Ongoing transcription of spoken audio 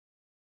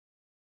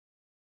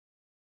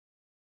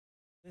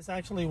This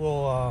actually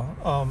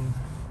will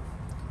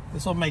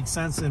this will make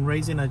sense in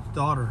raising a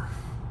daughter.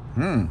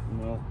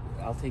 Well,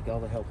 I'll take all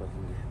the help I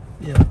can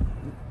get. Yeah.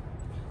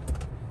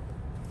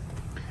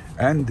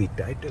 And the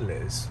title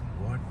is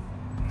What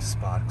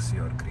Sparks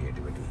Your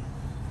Creativity?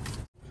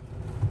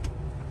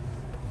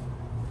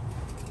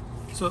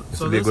 So This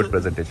will be a good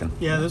presentation.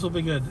 Yeah, this will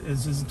be good.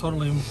 It's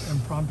totally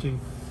impromptu.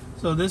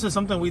 So this is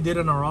something we did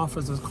in our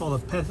office. It's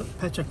called a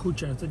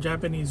pechakucha. It's a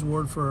Japanese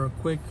word for a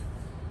quick,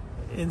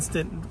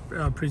 instant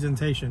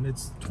presentation.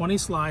 It's 20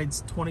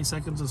 slides, 20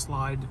 seconds a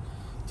slide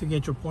to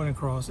get your point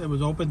across. It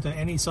was open to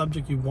any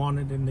subject you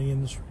wanted in the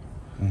industry.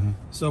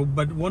 So,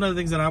 but one of the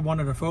things that I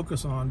wanted to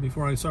focus on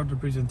before I start the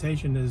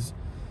presentation is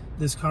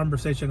this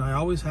conversation I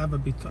always have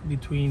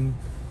between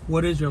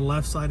what is your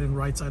left side and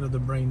right side of the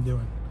brain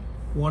doing.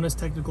 One is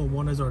technical,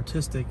 one is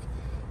artistic.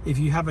 If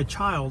you have a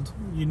child,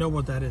 you know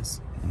what that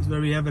is. It's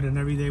very evident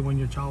every day when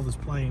your child is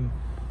playing.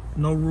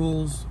 No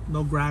rules,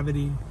 no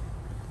gravity,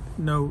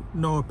 no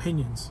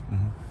opinions.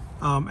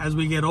 As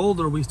we get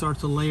older, we start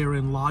to layer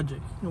in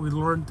logic. We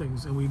learn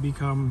things and we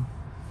become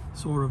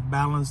sort of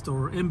balanced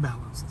or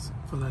imbalanced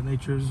for that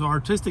nature. So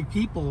artistic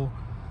people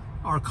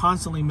are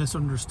constantly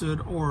misunderstood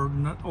or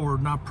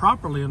not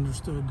properly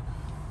understood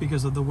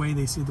because of the way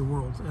they see the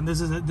world. And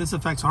this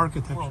affects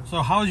architecture.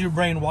 So how is your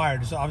brain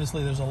wired? So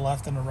obviously there's a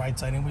left and a right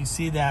side, and we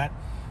see that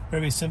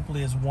very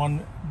simply as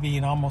one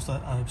being almost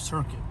a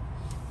circuit.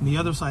 And the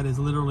other side is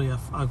literally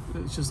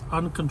it's just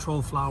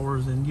uncontrolled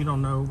flowers, and you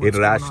don't know what's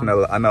irrational,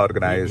 going on.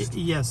 unorganized.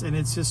 Yes, and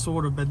it's just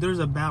sort of, but there's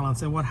a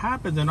balance. And what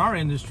happens in our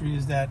industry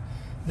is that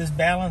this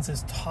balance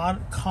is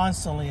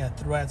constantly at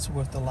threats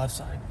with the left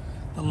side.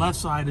 The left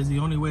side is the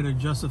only way to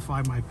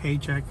justify my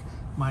paycheck,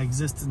 my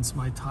existence,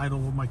 my title,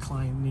 what my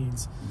client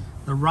needs.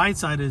 The right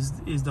side is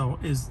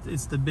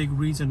the big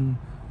reason.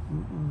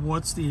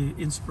 What's the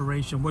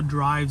inspiration? What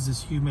drives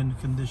this human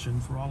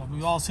condition for all of us?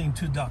 We've all seen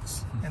two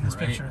ducks in this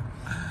picture,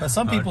 but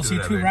some people see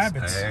two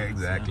rabbits.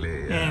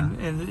 Exactly. Yeah.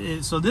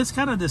 And so this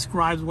kind of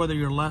describes whether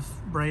you're left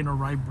brain or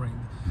right brain.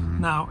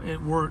 Now,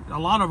 a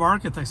lot of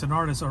architects and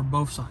artists are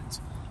both sides.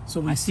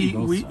 So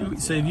so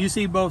if you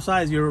see both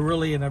sides, you're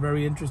really in a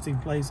very interesting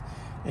place,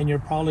 and you're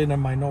probably in a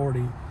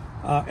minority.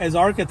 As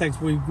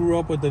architects, we grew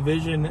up with the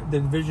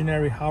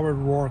visionary Howard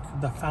Rourke,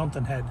 the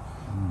fountainhead,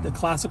 the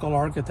classical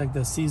architect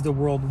that sees the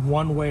world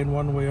one way and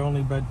one way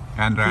only. But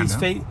Ayn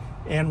Rand,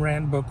 Ayn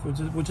Rand book,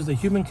 which is a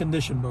human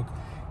condition book.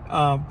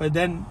 But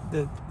then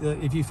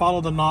if you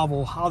follow the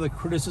novel, how the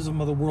criticism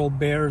of the world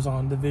bears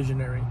on the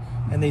visionary,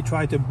 and they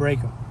try to break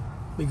him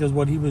because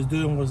what he was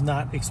doing was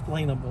not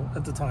explainable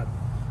at the time.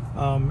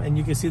 And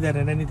you can see that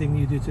in anything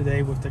you do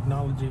today with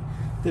technology.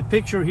 The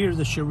picture here is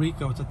the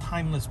Shiriko. It's a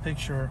timeless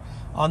picture.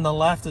 On the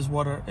left is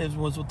what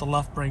the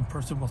left brain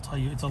person will tell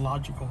you. It's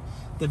illogical.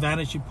 The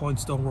vanishing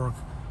points don't work.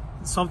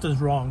 Something's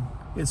wrong.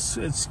 It's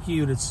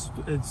skewed.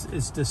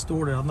 It's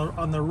distorted.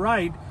 On the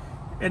right,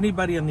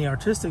 anybody on the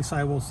artistic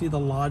side will see the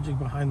logic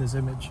behind this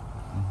image,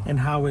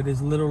 and how it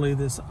is literally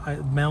this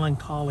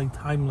melancholy,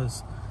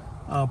 timeless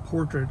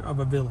portrait of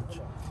a village.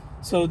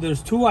 So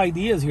there's two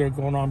ideas here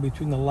going on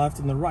between the left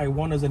and the right.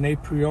 One is an a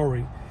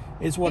priori.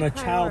 It's what a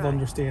child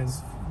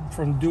understands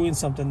from doing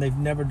something they've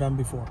never done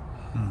before.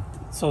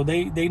 So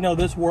they know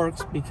this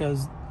works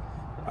because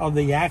of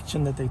the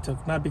action that they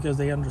took, not because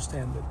they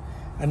understand it.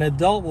 An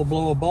adult will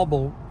blow a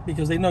bubble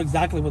because they know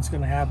exactly what's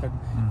going to happen.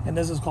 And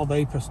this is called the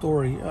a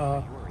posteriori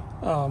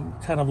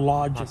kind of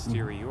logic.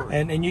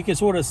 And you can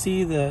sort of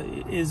see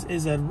is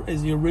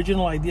the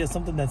original idea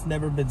something that's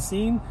never been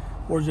seen,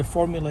 or is it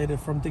formulated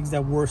from things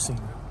that were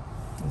seen?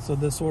 And so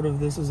this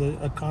is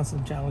a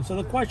constant challenge. So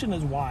the question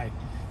is why?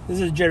 This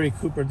is Jerry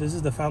Cooper. This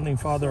is the founding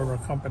father of our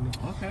company.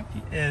 Okay.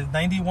 He is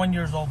 91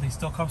 years old. He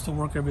still comes to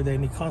work every day,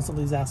 and he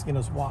constantly is asking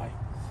us why.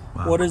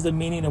 Wow. What is the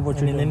meaning of what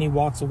you're doing? And then he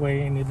walks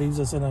away, and he leaves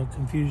us in a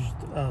confused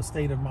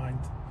state of mind.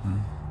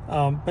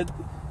 But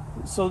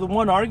so the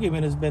one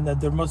argument has been that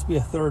there must be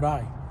a third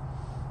eye,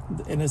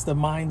 and it's the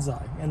mind's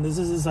eye. And this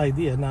is his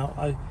idea.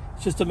 Now,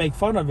 just to make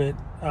fun of it,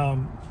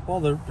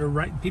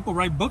 people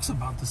write books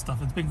about this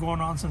stuff. It's been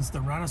going on since the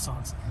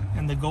Renaissance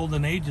and the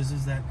Golden Ages.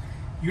 Is that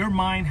your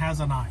mind has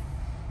an eye,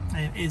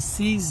 and it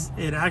sees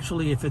it.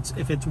 Actually, if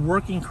it's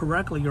working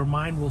correctly, your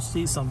mind will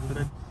see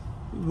something.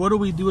 What do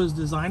we do as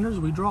designers?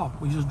 We draw.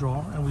 We just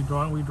draw, and we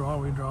draw, and we draw,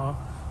 and we draw.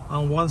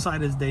 On one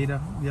side is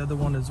data, the other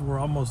one is we're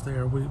almost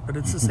there. But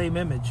it's the same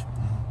image.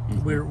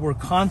 We're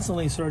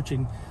constantly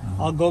searching.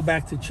 I'll go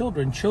back to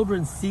children.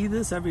 Children see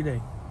this every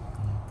day.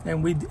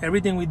 And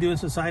everything we do in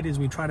society is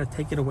we try to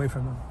take it away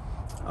from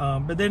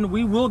them. But then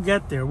we will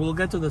get there. We'll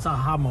get to this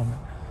aha moment.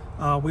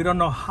 We don't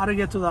know how to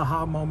get to the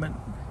aha moment.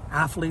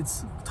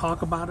 Athletes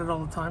talk about it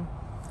all the time.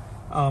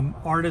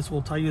 Artists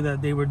will tell you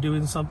that they were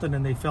doing something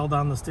and they fell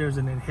down the stairs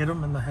and it hit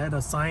them in the head.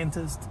 A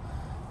scientist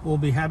will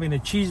be having a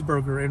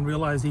cheeseburger and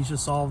realize he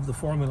just solved the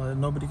formula that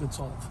nobody could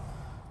solve.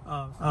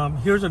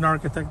 Here's an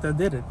architect that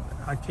did it,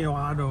 Akio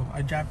Ado,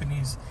 a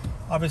Japanese.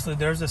 Obviously,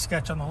 there's a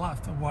sketch on the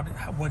left of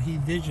what he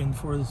visioned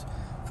for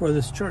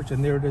this church,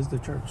 and there it is, the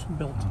church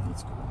built.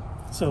 That's cool.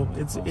 So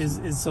this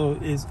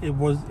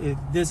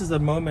is a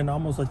moment,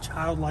 almost a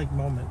childlike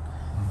moment.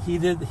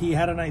 He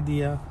had an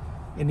idea,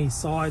 and he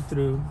saw it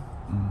through,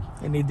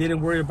 and he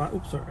didn't worry about.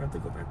 Oops, sorry, I have to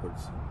go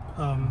backwards.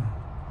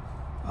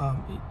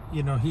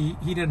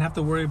 He didn't have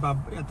to worry about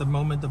at the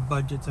moment the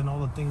budgets and all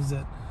the things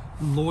that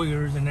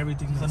lawyers and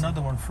everything. There's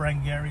another one,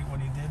 Frank Gehry,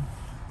 when he did.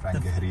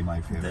 Frank Gehry,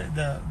 my favorite.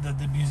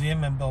 The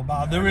museum in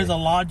Bilbao. There is a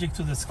logic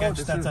to the sketch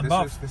that's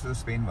above. This is the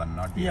Spain one,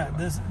 not the other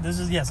one. This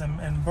is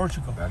in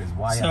Portugal. That is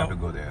why I have to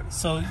go there.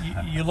 So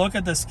you look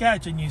at the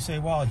sketch and you say,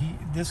 well,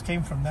 this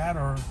came from that,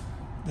 or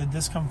did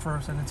this come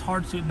first? And it's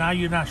hard to, now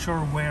you're not sure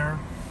where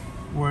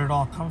it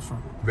all comes from.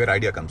 Where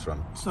idea comes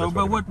from. So,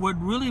 but what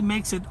really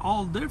makes it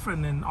all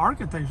different in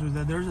architecture is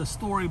that there's a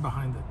story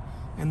behind it.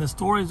 And the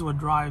story is what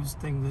drives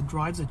things. It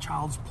drives a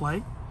child's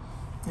play,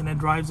 and it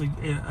drives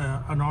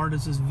an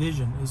artist's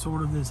vision. It's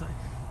sort of this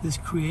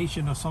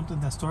creation of something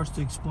that starts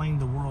to explain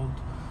the world.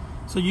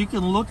 So you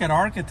can look at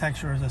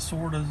architecture as a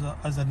sort of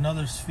as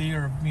another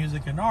sphere of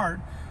music and art,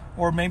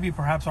 or maybe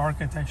perhaps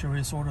architecture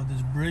is sort of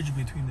this bridge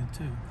between the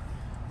two,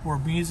 where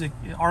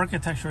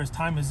architecture as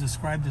time is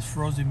described as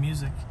frozen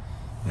music,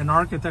 and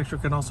architecture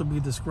can also be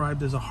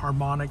described as a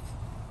harmonic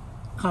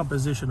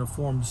composition of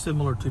forms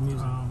similar to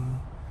music.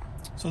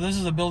 So this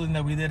is a building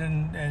that we did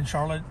in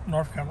Charlotte,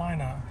 North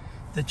Carolina.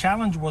 The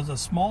challenge was a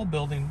small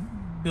building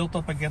built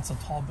up against a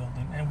tall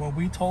building. And what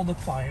we told the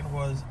client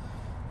was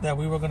that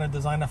we were going to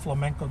design a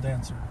flamenco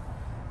dancer.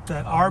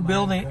 That our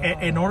building,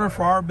 in order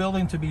for our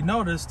building to be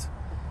noticed,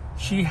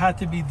 she had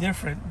to be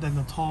different than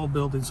the tall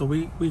building. So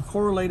we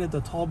correlated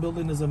the tall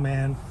building as a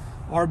man,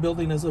 our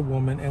building as a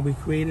woman, and we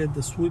created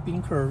the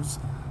sweeping curves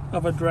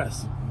of a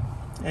dress.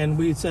 And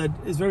we said,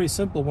 it's very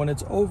simple. When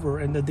it's over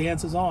and the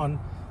dance is on,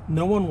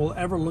 no one will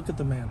ever look at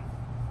the man.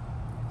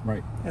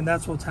 Right. And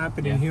that's what's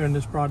happening here in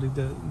this project,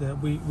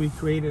 that we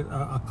created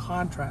a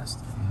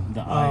contrast.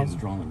 The eye is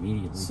drawn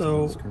immediately to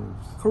those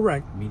curves.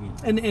 Correct.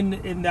 Immediately.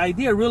 And the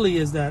idea really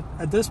is that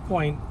at this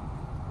point,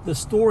 the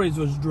stories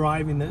was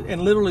driving it,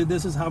 and literally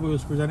this is how it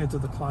was presented to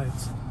the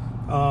clients.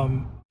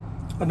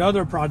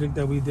 Another project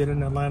that we did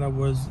in Atlanta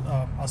was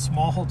a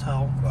small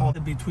hotel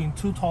called between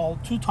two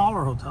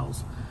taller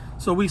hotels.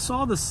 So we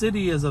saw the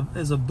city as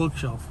a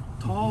bookshelf,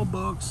 tall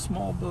books,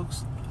 small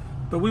books.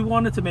 But we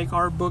wanted to make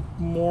our book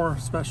more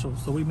special,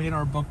 so we made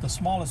our book the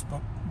smallest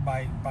book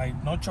by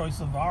no choice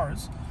of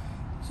ours.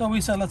 So we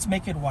said, let's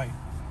make it white.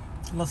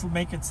 Let's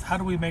make it, how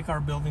do we make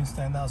our building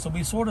stand out? So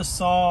we sort of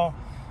saw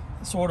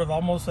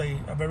almost a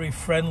very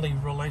friendly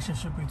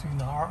relationship between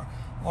our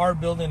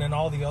building and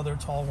all the other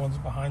tall ones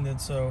behind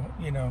it. So,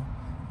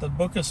 the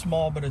book is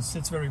small, but it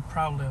sits very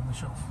proudly on the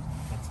shelf.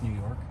 That's New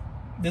York?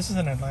 This is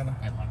in Atlanta.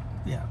 Atlanta.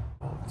 Yeah.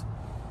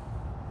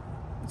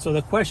 So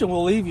the question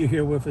we'll leave you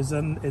here with is,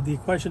 the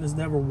question is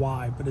never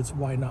why, but it's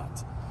why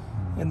not.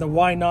 And the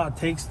why not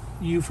takes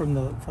you from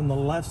the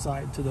left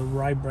side to the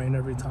right brain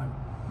every time.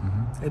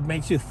 It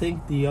makes you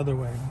think the other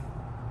way.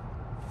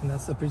 And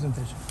that's the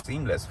presentation.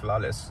 Seamless,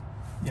 flawless.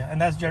 Yeah,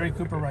 and that's Jerry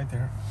Cooper right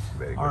there.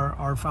 Very good.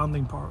 Our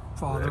founding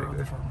father of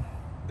the firm.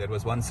 There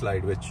was one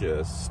slide which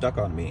stuck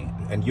on me,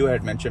 and you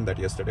had mentioned that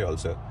yesterday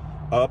also.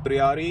 A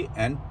priori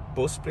and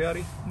post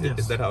priori? Yes.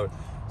 Is that how?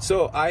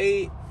 So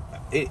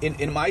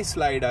in my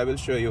slide, I will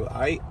show you,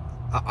 I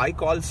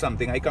call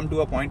something, I come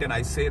to a point and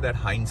I say that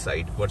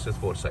hindsight versus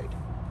foresight.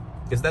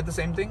 Is that the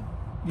same thing?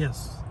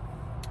 Yes.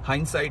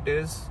 Hindsight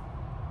is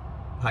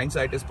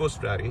post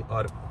priori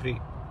or pre.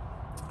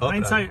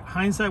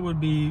 Hindsight would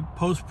be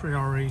post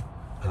priori.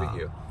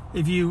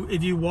 If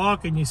you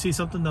walk and you see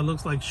something that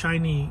looks like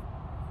shiny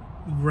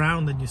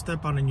ground that you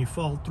step on and you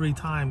fall 3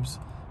 times,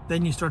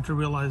 then you start to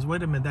realize,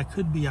 wait a minute, that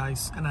could be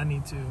ice and I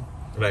need to.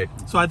 Right.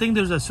 So I think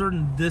there's a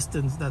certain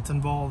distance that's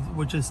involved,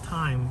 which is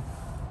time,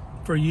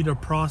 for you to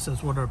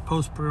process what a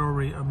post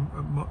priori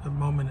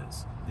moment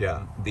is.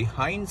 Yeah. The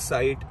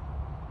hindsight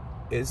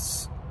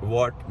is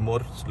what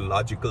most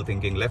logical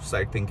thinking, left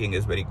side thinking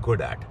is very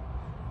good at.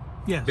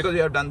 Yes. Because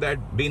you have done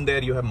that, been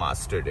there, you have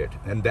mastered it.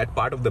 And that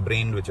part of the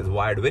brain which is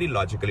wired very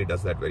logically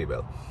does that very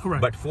well.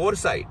 Correct. But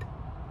foresight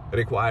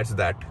requires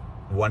that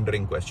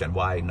wondering question,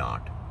 why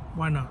not?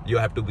 Why not? You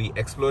have to be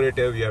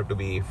explorative, you have to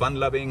be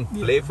fun-loving,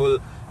 playful,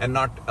 and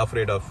not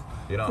afraid of,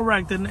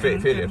 correct.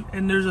 failure.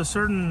 And there's a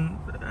certain,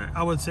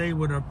 I would say,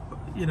 what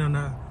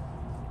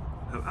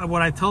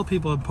I tell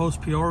people in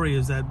post priori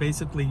is that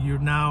basically you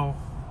now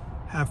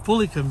have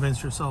fully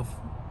convinced yourself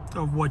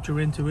of what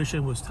your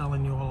intuition was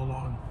telling you all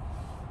along.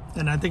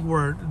 And I think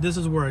this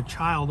is where a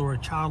child or a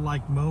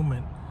childlike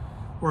moment,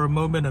 or a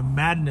moment of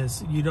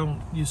madness,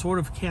 you sort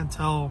of can't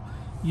tell.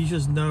 You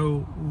just know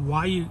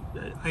why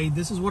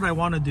this is what I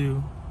want to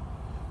do,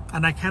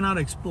 and I cannot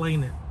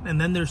explain it. And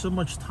then there's so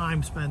much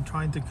time spent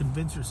trying to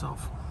convince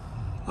yourself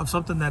of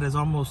something that is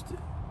almost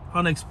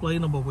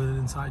unexplainable with it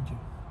inside you.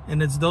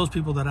 And it's those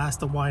people that ask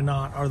the why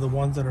not are the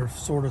ones that are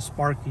sort of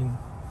sparking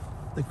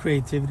the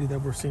creativity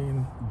that we're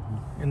seeing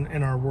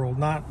in our world,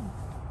 not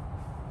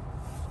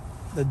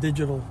the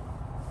digital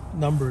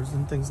numbers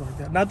and things like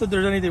that. Not that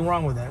there's anything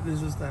wrong with that.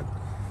 It's just that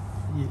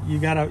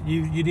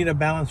you need to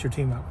balance your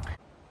team out.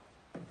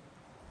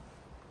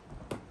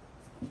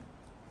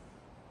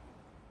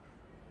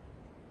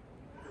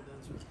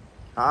 dancer.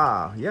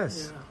 Ah,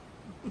 yes.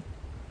 Yeah.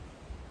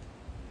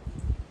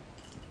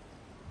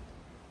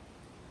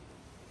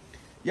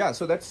 Yeah,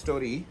 so that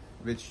story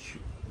which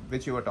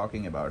you were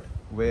talking about,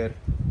 where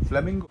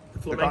flamenco, The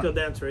flamenco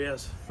dancer,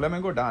 yes.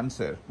 flamenco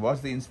dancer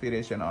was the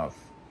inspiration of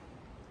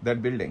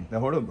that building, the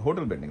hotel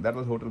building. That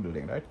was hotel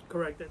building, right?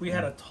 Correct. We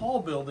had a tall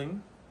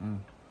building,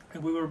 and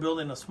we were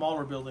building a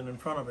smaller building in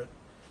front of it.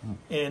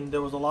 And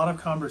there was a lot of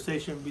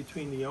conversation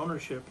between the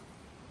ownership.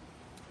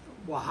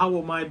 Well, how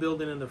will my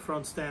building in the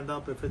front stand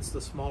up if it's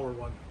the smaller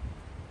one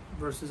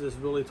versus this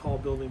really tall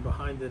building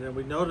behind it? And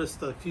we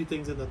noticed a few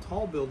things in the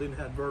tall building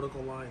had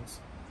vertical lines.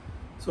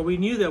 So we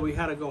knew that we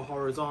had to go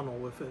horizontal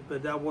with it,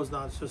 but that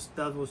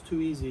was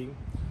too easy.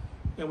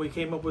 And we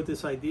came up with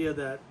this idea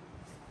that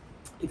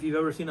if you've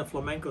ever seen a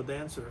flamenco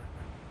dancer,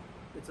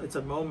 it's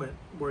a moment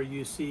where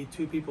you see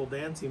two people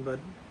dancing, but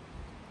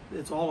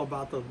it's all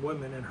about the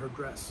woman and her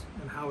dress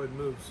and how it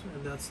moves,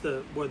 and that's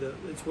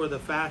where the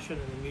fashion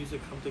and the music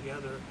come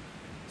together.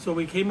 So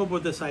we came up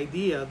with this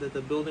idea that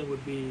the building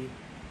would be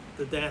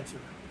the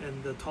dancer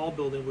and the tall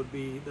building would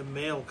be the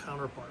male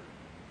counterpart,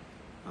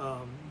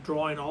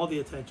 drawing all the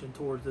attention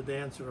towards the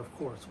dancer, of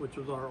course, which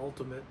was our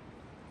ultimate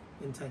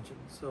intention.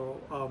 So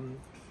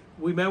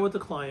we met with the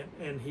client,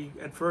 and he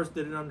at first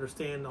didn't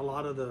understand a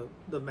lot of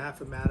the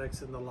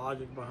mathematics and the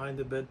logic behind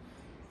it, but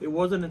it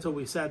wasn't until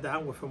we sat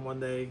down with him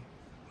one day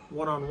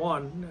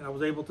one-on-one, and I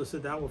was able to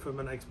sit down with him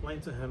and I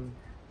explained to him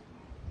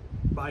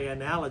by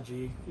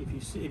analogy,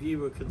 if you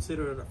would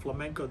consider it a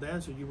flamenco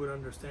dancer, you would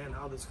understand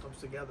how this comes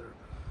together.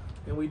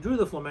 And we drew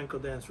the flamenco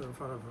dancer in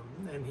front of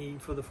him, and he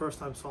for the first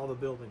time saw the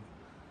building.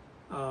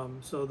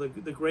 So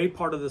the great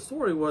part of the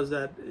story was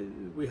that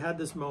we had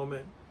this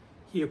moment.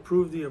 He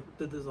approved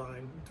the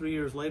design. 3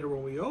 years later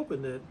when we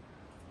opened it,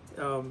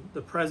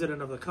 the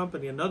president of the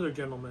company, another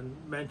gentleman,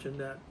 mentioned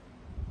that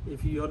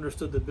if you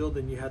understood the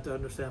building, you had to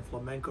understand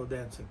flamenco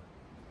dancing.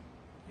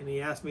 And he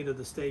asked me to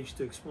the stage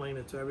to explain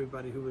it to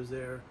everybody who was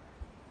there,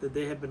 that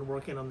they had been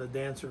working on the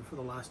dancer for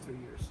the last 3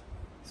 years.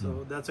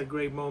 So that's a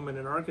great moment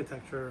in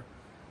architecture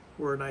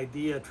where an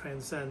idea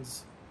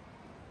transcends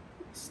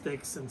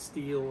sticks and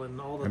steel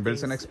and all the and things.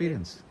 builds an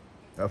experience.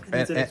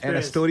 And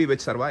a story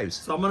which survives.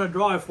 So I'm going to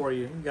draw it for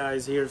you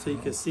guys here so you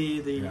can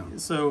see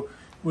So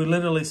we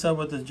literally sat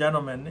with this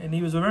gentleman, and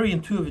he was a very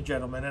intuitive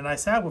gentleman. And I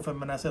sat with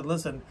him and I said,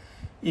 listen,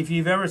 if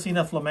you've ever seen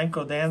a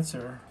flamenco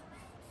dancer,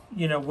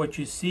 you know what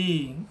you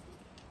see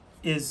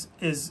is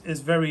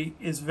very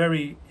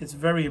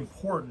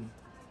important.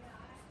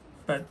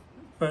 But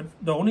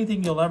the only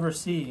thing you'll ever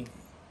see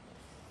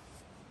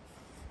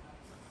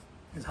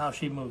is how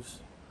she moves.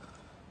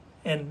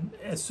 And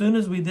as soon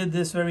as we did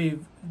this very,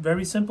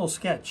 very simple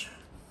sketch,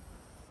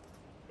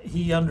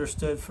 he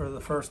understood for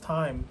the first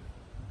time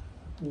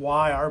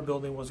why our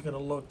building was going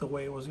to look the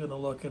way it was going to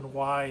look and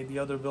why the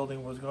other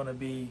building was going to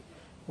be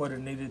what it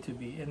needed to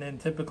be. And then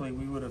typically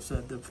we would have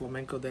said the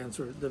flamenco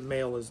dancer, the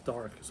male is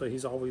dark, so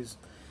he's always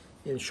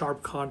in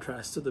sharp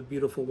contrast to the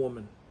beautiful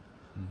woman.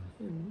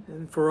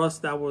 And for us,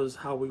 that was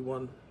how we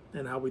won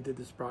and how we did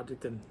this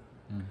project in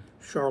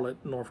Charlotte,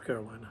 North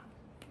Carolina.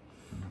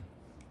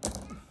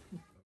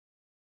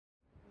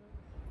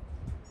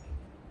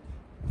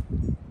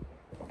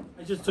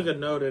 I just took a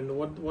note, and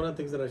one of the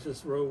things that I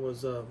just wrote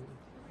was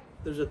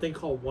there's a thing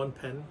called one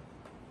pen,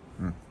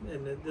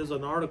 and there's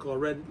an article I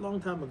read a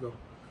long time ago.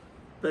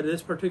 But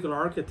this particular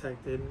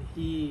architect, and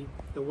the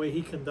way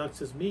he conducts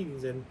his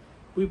meetings, and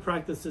we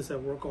practice this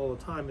at work all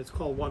the time, it's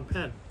called one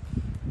pen.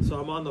 So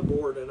I'm on the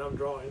board and I'm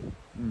drawing.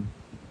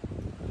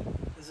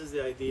 This is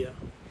the idea.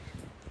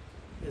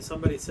 And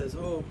somebody says,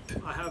 oh,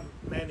 I have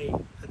Manny,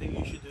 I think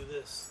you should do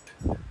this.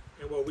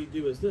 And what we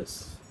do is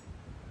this.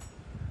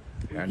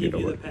 We give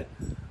you the pen.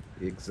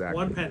 Exactly.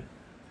 One pen.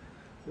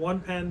 One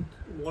pen,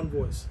 one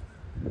voice.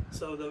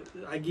 So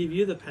I give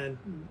you the pen,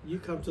 you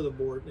come to the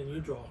board and you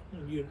draw,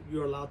 and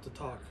you're allowed to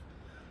talk.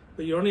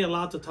 But you're only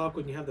allowed to talk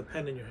when you have the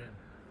pen in your hand.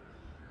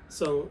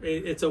 So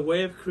it's a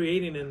way of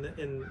creating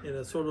in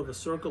a sort of a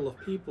circle of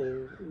people,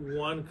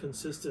 one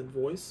consistent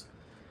voice,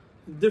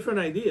 different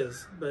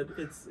ideas, but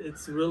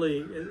it's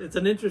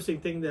an interesting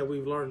thing that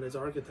we've learned as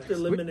architects. To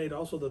eliminate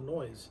also the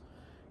noise.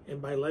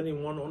 And by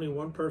letting only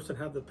one person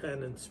have the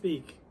pen and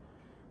speak,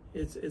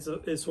 it's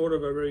sort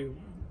of a very,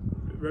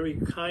 very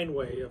kind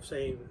way of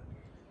saying,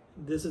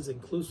 this is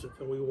inclusive,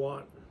 and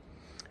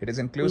it is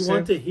inclusive. We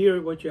want to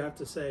hear what you have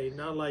to say,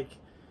 not like,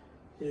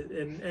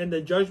 and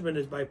the judgment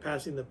is by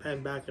passing the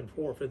pen back and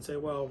forth and say,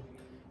 well,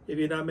 if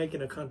you're not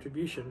making a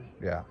contribution,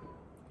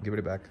 give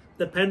it back.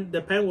 The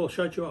pen will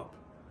shut you up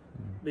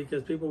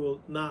because people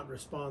will not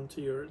respond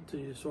to your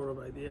sort of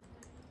idea.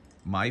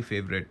 My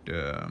favorite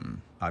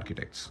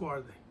architects. Who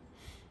are they?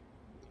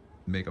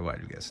 Make a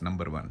wild guess.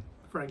 Number one.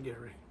 Frank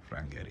Gehry.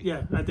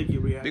 Yeah, I think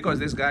you react. Because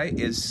this guy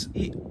is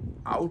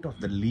out of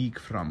the league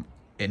from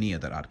any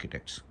other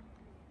architects.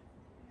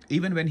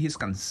 Even when he's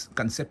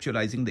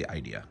conceptualizing the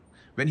idea,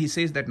 when he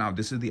says that now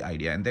this is the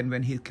idea, and then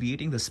when he's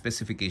creating the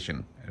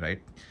specification,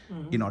 right,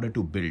 in order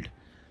to build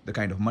the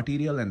kind of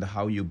material and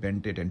how you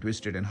bend it and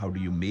twist it and how do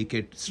you make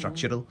it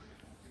structural,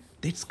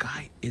 this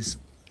guy is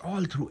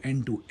all through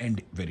end to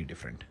end very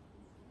different.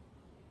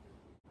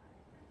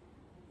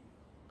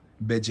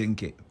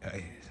 Bejenke.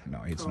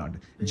 No, it's not.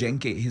 Yeah.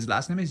 Jenke. His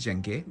last name is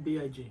Jenke.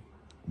 B.I.G.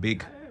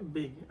 Big.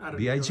 Big. Out of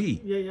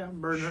B.I.G. New York. Yeah,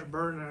 yeah.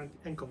 Bernard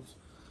ankles.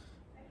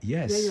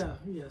 Yes. Yeah,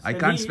 yes. I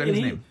can't spell his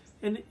name.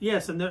 And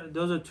yes, and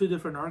those are two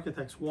different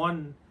architects.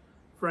 One,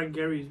 Frank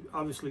Gehry's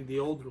obviously the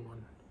older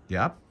one.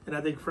 Yep. And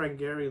I think Frank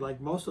Gehry, like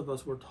most of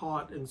us, were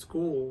taught in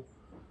school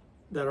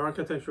that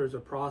architecture is a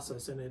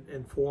process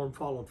and form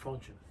followed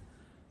function.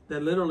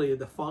 That literally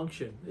the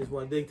function is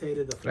what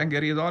dictated the form. Frank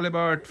Gehry is all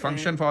about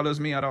function follows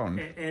me around.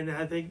 And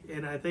I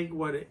think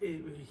what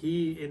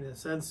he, in a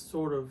sense,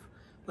 sort of,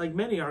 like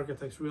many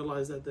architects,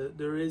 realize that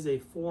there is a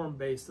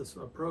form-based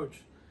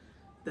approach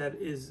that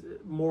is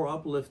more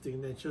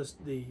uplifting than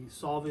just the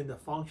solving the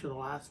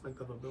functional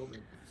aspect of a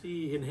building.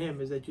 See in him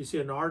is that you see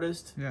an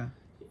artist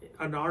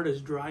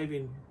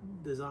driving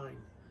design.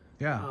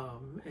 Yeah.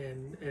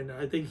 And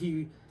I think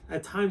he,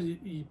 at times,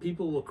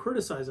 people will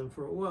criticize him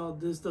for, well,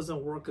 this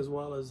doesn't work as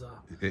well as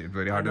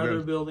very hard another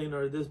to building,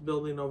 or this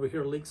building over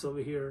here leaks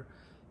over here.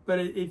 But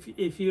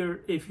if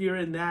you're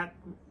in that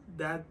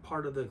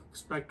part of the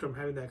spectrum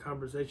having that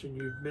conversation,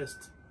 you've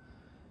missed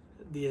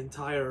the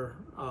entire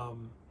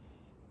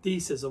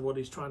thesis of what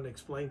he's trying to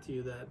explain to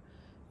you, that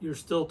you're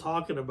still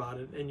talking about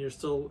it and you're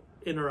still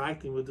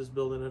interacting with this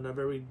building in a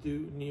very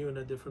new and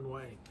a different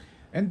way.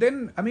 And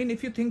then, I mean,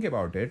 if you think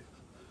about it,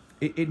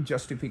 in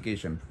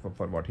justification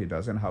for what he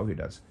does and how he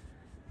does,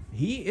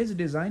 he is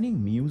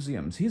designing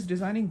museums, he's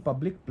designing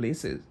public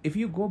places. If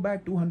you go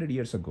back 200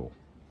 years ago,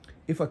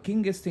 if a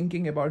king is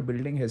thinking about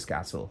building his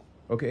castle,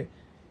 okay,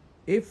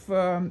 if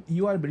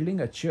you are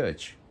building a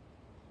church,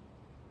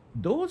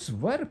 those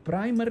were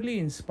primarily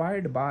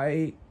inspired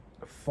by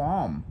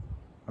form.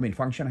 I mean,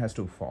 function has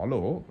to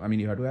follow. I mean,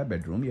 you have to have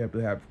bedroom, you have to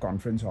have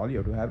conference hall, you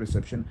have to have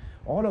reception,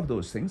 all of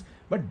those things.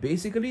 But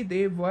basically,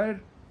 they were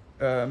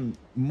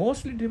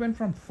mostly driven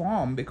from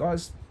form,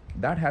 because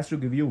that has to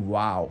give you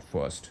wow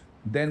first,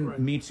 then Right.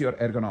 meets your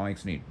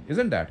ergonomics need,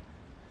 isn't that?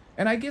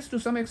 And I guess to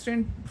some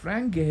extent,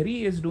 Frank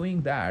Gehry is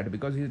doing that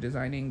because he's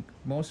designing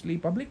mostly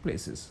public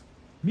places,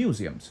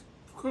 museums,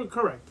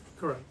 Correct.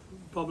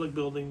 Public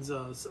buildings,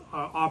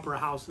 opera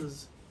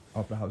houses,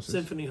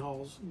 symphony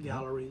halls,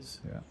 galleries,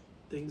 Yeah.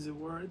 things that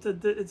were.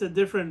 It's a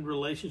different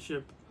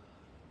relationship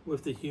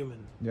with the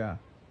human. Yeah.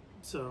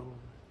 So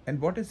And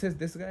what is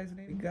this guy's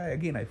name? Guy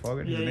again, I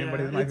forget his name, but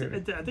he's my It's-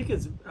 favorite. I think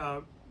it's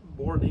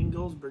Born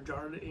Ingalls,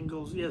 Berjard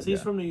Ingalls. Yes, he's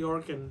Yeah. from New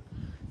York, and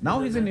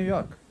Now he's in New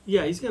York.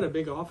 yeah, he's got a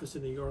big office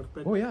in New York.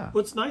 But Oh, yeah.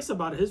 what's nice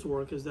about his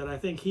work is that I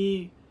think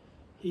he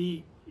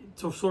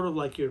so sort of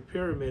like your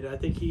pyramid. I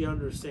think he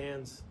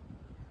understands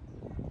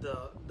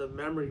the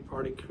memory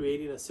part in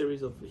creating a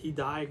series of, he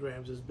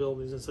diagrams his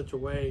buildings in such a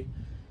way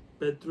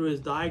that through his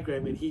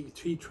diagramming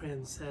he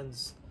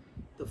transcends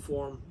the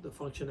form, the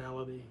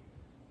functionality,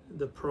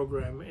 the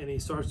program, and he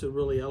starts to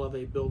really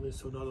elevate buildings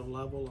to another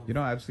level of, You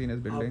know, I've seen his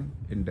building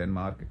in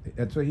Denmark.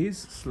 And so he's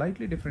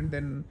slightly different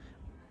than,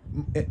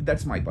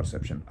 that's my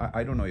perception.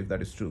 I don't know if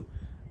that is true.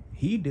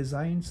 He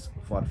designs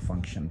for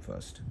function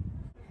first.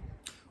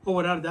 oh,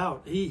 without a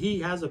doubt, he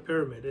has a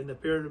pyramid, and the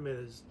pyramid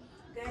is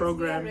Guys,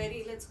 program. we are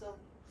ready. Let's go.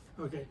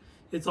 Okay,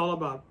 it's all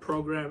about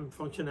program,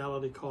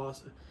 functionality,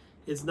 cost.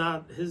 It's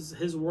not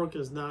his work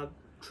is not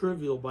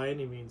trivial by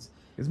any means.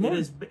 It's more-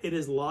 It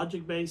is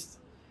logic based.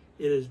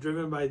 It is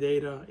driven by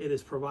data. It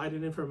is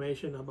providing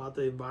information about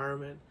the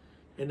environment,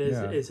 and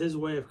is his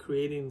way of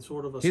creating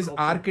sort of a He's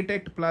sculpture.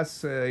 architect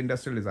plus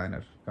industrial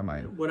designer. Come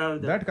on. Without a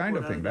doubt. That kind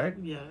of Without a thing, doubt. right?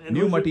 Yeah. And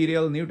New who's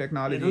material, new Your, and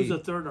technology. who's the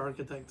third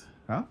architect?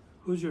 Huh?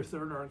 Who's your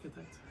third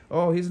architect?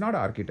 Oh, he's not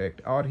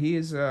architect, or he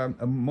is a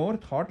more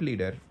thought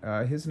leader.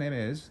 His name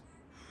is,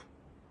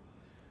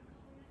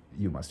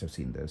 you must have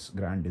seen this,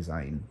 Grand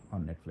Design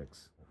on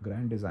Netflix.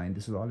 Grand Design,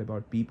 this is all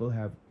about people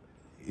have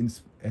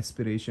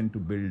aspiration to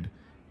build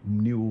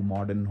new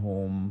modern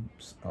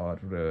homes or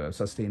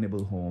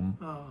sustainable home.